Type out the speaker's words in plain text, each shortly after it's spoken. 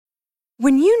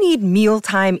When you need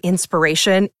mealtime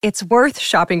inspiration, it's worth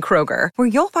shopping Kroger, where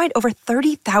you'll find over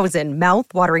 30,000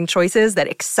 mouth-watering choices that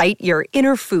excite your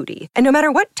inner foodie. And no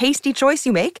matter what tasty choice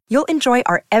you make, you'll enjoy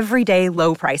our everyday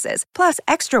low prices, plus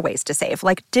extra ways to save,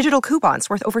 like digital coupons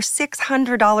worth over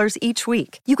 $600 each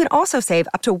week. You can also save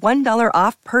up to $1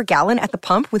 off per gallon at the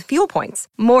pump with fuel points.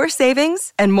 More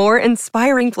savings and more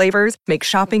inspiring flavors make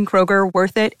shopping Kroger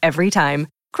worth it every time.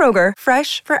 Kroger,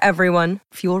 fresh for everyone.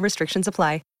 Fuel restrictions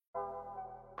apply.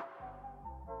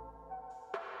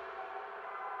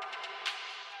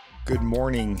 Good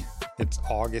morning. It's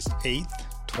August 8th,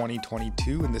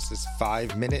 2022, and this is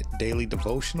 5-Minute Daily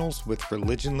Devotionals with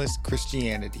Religionless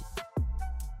Christianity.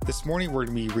 This morning we're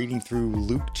going to be reading through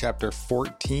Luke chapter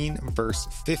 14, verse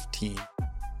 15,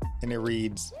 and it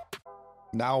reads,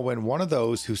 "Now when one of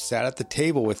those who sat at the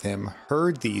table with him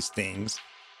heard these things,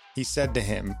 he said to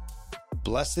him,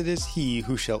 'Blessed is he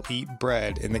who shall eat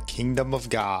bread in the kingdom of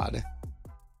God.'"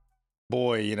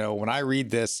 Boy, when I read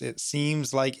this, it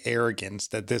seems like arrogance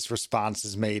that this response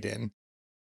is made in,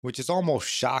 which is almost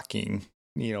shocking,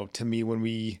 to me when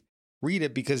we read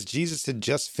it, because Jesus had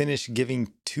just finished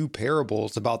giving two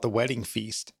parables about the wedding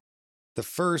feast. The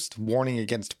first warning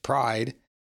against pride,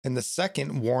 and the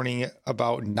second warning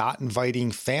about not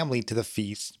inviting family to the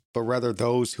feast, but rather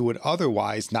those who would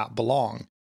otherwise not belong.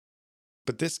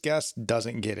 But this guest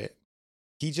doesn't get it.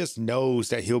 He just knows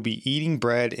that he'll be eating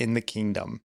bread in the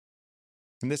kingdom.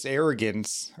 And this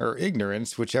arrogance, or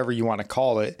ignorance, whichever you want to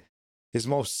call it, is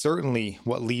most certainly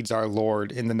what leads our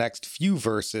Lord in the next few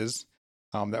verses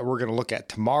that we're going to look at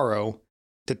tomorrow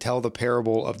to tell the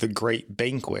parable of the great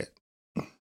banquet.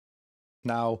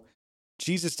 Now,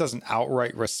 Jesus doesn't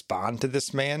outright respond to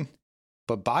this man,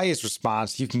 but by his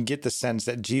response, you can get the sense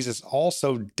that Jesus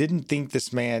also didn't think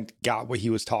this man got what he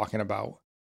was talking about.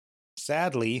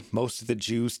 Sadly, most of the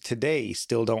Jews today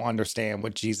still don't understand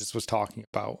what Jesus was talking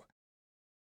about.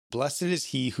 "Blessed is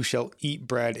he who shall eat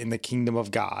bread in the kingdom of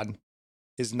God"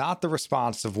 is not the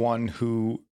response of one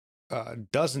who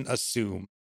doesn't assume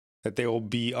that they will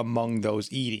be among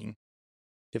those eating.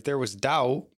 If there was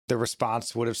doubt, the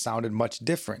response would have sounded much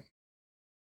different.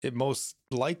 It most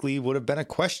likely would have been a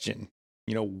question.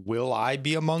 Will I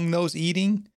be among those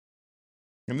eating?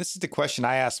 And this is the question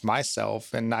I ask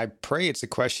myself, and I pray it's a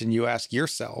question you ask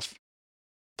yourself.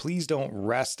 Please don't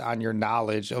rest on your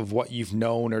knowledge of what you've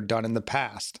known or done in the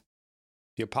past.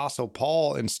 The Apostle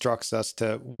Paul instructs us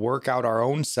to work out our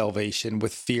own salvation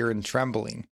with fear and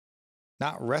trembling,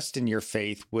 not rest in your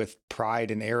faith with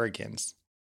pride and arrogance.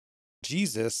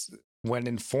 Jesus, when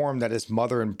informed that his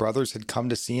mother and brothers had come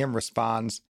to see him,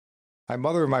 responds, "My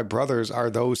mother and my brothers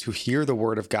are those who hear the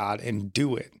word of God and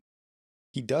do it."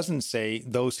 He doesn't say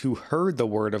those who heard the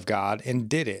word of God and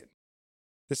did it.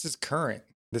 This is current.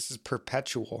 This is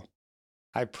perpetual.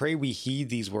 I pray we heed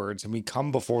these words and we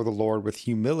come before the Lord with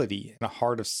humility and a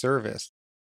heart of service.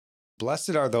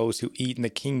 Blessed are those who eat in the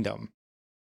kingdom.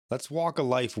 Let's walk a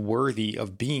life worthy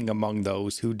of being among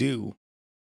those who do.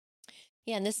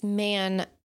 Yeah, and this man,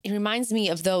 it reminds me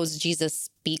of those Jesus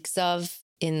speaks of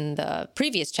in the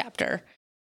previous chapter.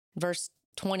 Verse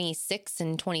 26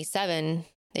 and 27,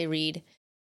 they read,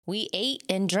 "We ate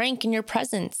and drank in your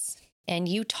presence, and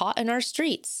you taught in our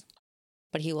streets."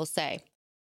 But he will say,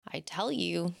 "I tell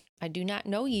you, I do not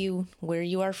know you. Where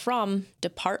you are from,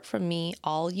 depart from me,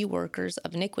 all you workers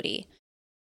of iniquity."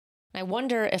 I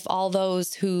wonder if all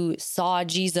those who saw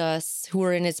Jesus, who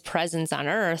were in his presence on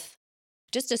earth,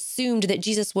 just assumed that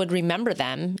Jesus would remember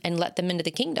them and let them into the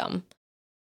kingdom.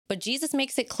 But Jesus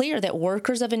makes it clear that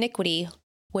workers of iniquity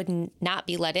would not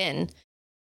be let in.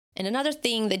 And another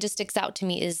thing that just sticks out to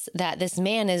me is that this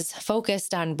man is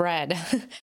focused on bread.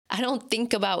 I don't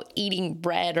think about eating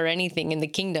bread or anything in the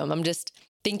kingdom. I'm just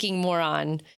thinking more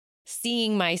on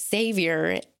seeing my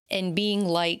Savior and being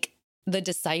like the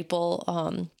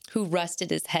disciple who rested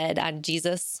his head on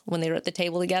Jesus when they were at the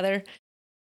table together.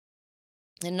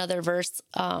 Another verse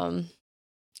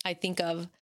I think of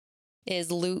is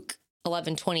Luke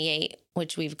 11:28,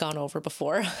 which we've gone over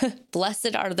before.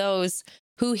 "Blessed are those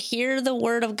who hear the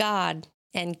word of God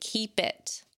and keep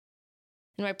it."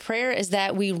 And my prayer is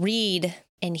that we read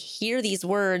and hear these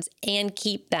words and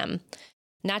keep them,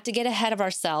 not to get ahead of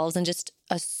ourselves and just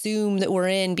assume that we're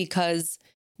in because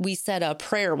we said a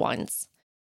prayer once.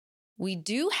 We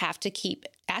do have to keep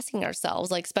asking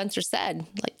ourselves, like Spencer said,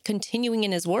 like continuing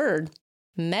in his word,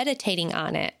 meditating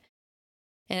on it.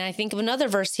 And I think of another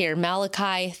verse here,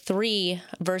 Malachi 3,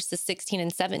 verses 16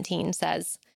 and 17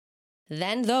 says,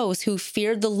 "Then those who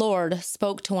feared the Lord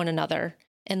spoke to one another,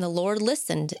 and the Lord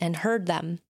listened and heard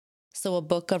them. So a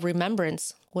book of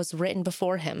remembrance was written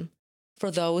before him for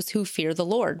those who fear the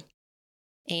Lord.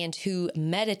 and who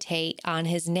meditate on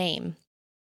his name.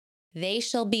 They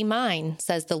shall be mine,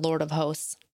 says the Lord of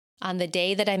hosts, on the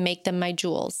day that I make them my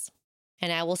jewels,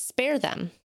 and I will spare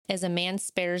them as a man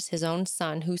spares his own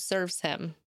son who serves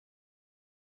him.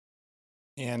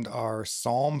 And our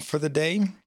psalm for the day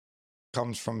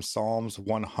comes from Psalms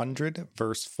 100,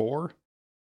 verse 4,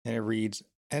 and it reads,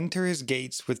 "Enter his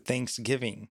gates with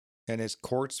thanksgiving, and his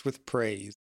courts with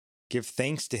praise. Give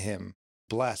thanks to him,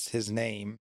 bless his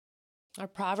name." Our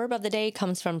proverb of the day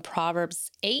comes from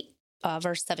Proverbs 8,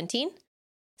 verse 17,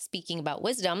 speaking about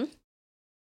wisdom.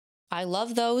 I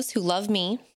love those who love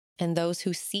me, and those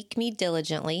who seek me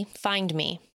diligently find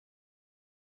me.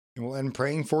 And we'll end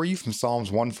praying for you from Psalms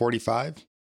 145.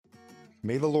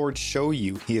 May the Lord show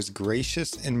you he is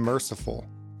gracious and merciful,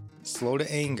 slow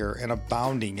to anger and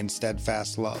abounding in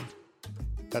steadfast love,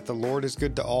 that the Lord is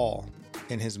good to all,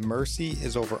 and his mercy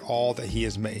is over all that he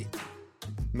has made.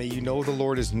 May you know the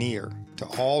Lord is near to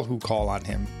all who call on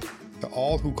him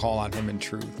in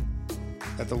truth,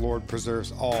 that the Lord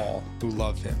preserves all who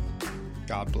love him.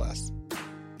 God bless.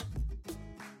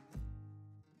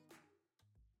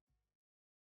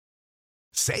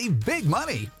 Save big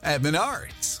money at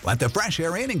Menards. Let the fresh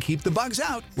air in and keep the bugs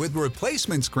out with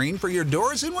replacement screen for your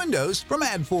doors and windows from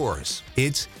AdForce.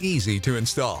 It's easy to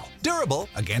install, durable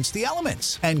against the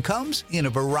elements, and comes in a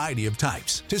variety of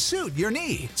types to suit your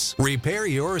needs. Repair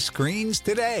your screens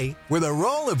today with a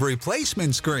roll of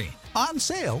replacement screen on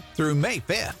sale through May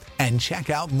 5th. And check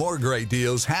out more great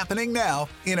deals happening now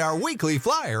in our weekly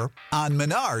flyer on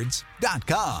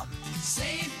Menards.com.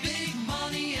 Save big